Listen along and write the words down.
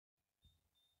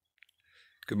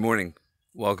Good morning.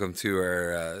 Welcome to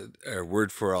our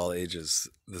Word for All Ages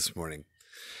this morning.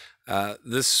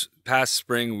 This past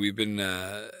spring, we've been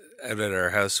out at our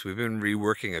house. We've been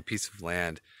reworking a piece of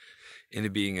land into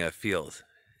being a field,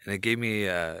 and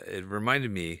it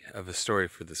reminded me of a story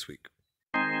for this week.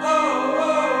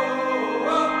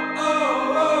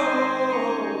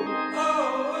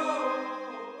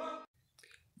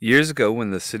 Years ago,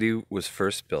 when the city was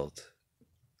first built,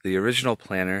 the original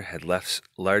planner had left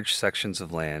large sections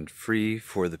of land free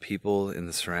for the people in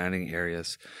the surrounding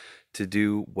areas to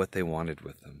do what they wanted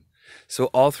with them.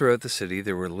 So all throughout the city,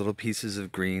 there were little pieces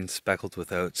of green speckled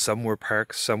with oats. Some were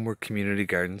parks, some were community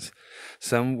gardens,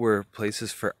 some were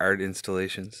places for art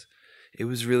installations. It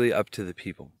was really up to the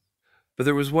people. But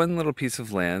there was one little piece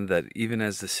of land that, even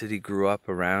as the city grew up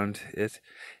around it,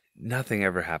 nothing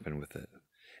ever happened with it.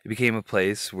 It became a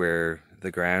place where the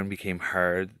ground became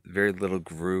hard, very little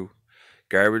grew,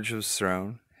 garbage was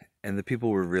thrown, and the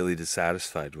people were really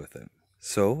dissatisfied with it.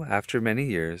 So, after many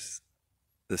years,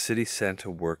 the city sent a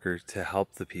worker to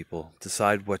help the people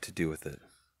decide what to do with it.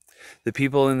 The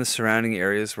people in the surrounding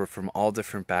areas were from all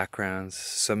different backgrounds.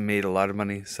 Some made a lot of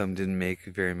money, some didn't make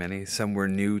very many, some were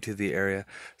new to the area,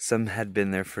 some had been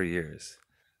there for years.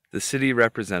 The city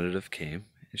representative came,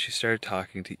 and she started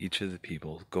talking to each of the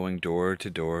people, going door to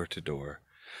door to door.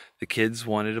 The kids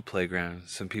wanted a playground,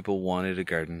 some people wanted a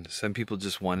garden, some people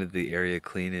just wanted the area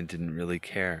clean and didn't really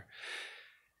care.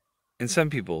 And some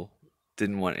people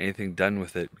didn't want anything done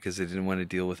with it because they didn't want to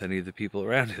deal with any of the people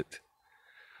around it.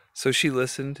 So she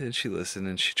listened and she listened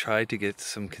and she tried to get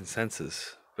some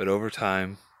consensus, but over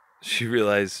time she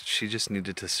realized she just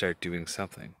needed to start doing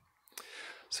something.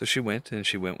 So she went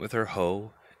with her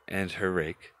hoe and her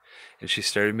rake, and she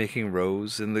started making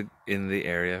rows in the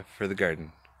area for the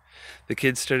garden. The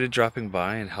kids started dropping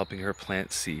by and helping her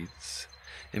plant seeds,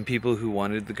 and people who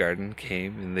wanted the garden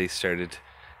came and they started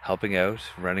helping out,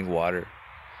 running water,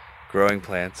 growing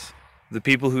plants. The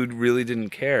people who really didn't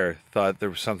care thought there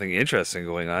was something interesting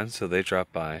going on, so they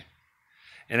dropped by.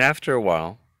 And after a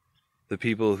while, the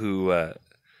people who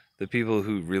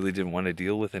really didn't want to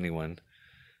deal with anyone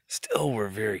still were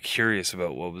very curious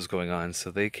about what was going on, so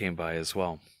they came by as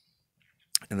well.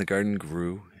 And the garden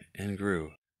grew and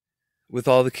grew. With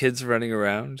all the kids running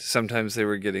around, sometimes they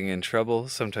were getting in trouble,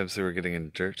 sometimes they were getting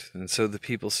in dirt, and so the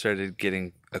people started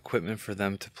getting equipment for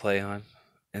them to play on,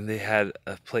 and they had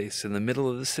a place in the middle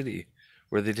of the city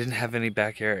where they didn't have any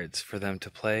backyards for them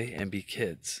to play and be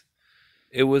kids.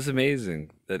 It was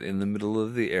amazing that in the middle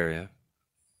of the area,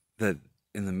 that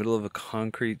in the middle of a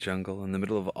concrete jungle, in the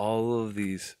middle of all of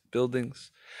these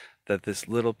buildings, that this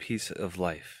little piece of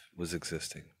life was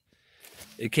existing.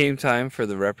 It came time for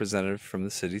the representative from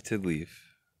the city to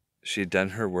leave. She had done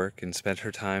her work and spent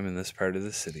her time in this part of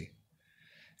the city.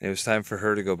 And it was time for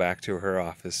her to go back to her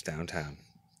office downtown.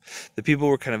 The people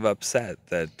were kind of upset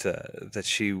that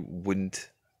she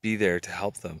wouldn't be there to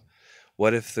help them.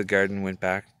 What if the garden went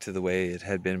back to the way it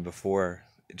had been before,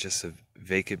 just a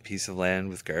vacant piece of land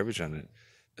with garbage on it?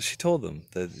 She told them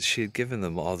that she had given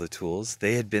them all the tools.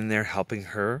 They had been there helping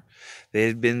her. They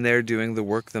had been there doing the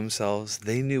work themselves.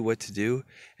 They knew what to do,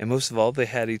 and most of all, they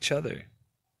had each other.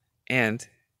 And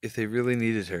if they really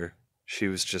needed her, she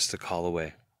was just a call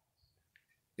away.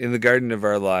 In the garden of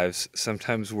our lives,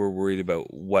 sometimes we're worried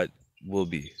about what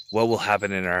will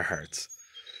happen in our hearts.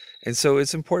 And so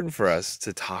it's important for us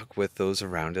to talk with those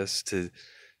around us, to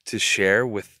share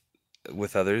with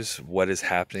others what is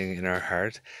happening in our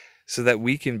heart, so that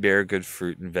we can bear good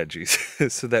fruit and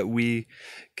veggies, so that we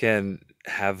can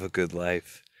have a good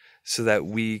life, so that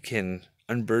we can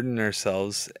unburden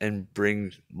ourselves and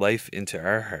bring life into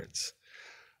our hearts.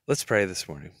 Let's pray this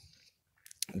morning.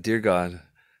 Dear God,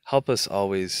 help us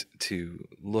always to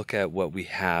look at what we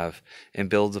have and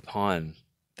build upon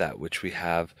that which we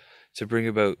have to bring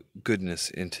about goodness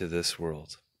into this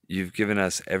world. You've given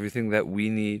us everything that we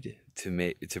need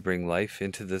to bring life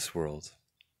into this world.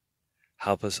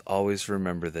 Help us always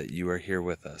remember that you are here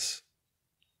with us,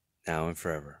 now and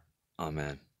forever.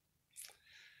 Amen.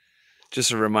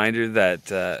 Just a reminder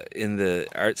that in the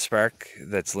Art Spark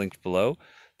that's linked below,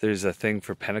 there's a thing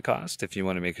for Pentecost. If you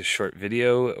want to make a short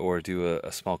video or do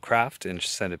a small craft and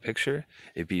send a picture,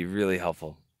 it'd be really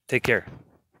helpful. Take care.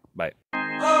 Bye.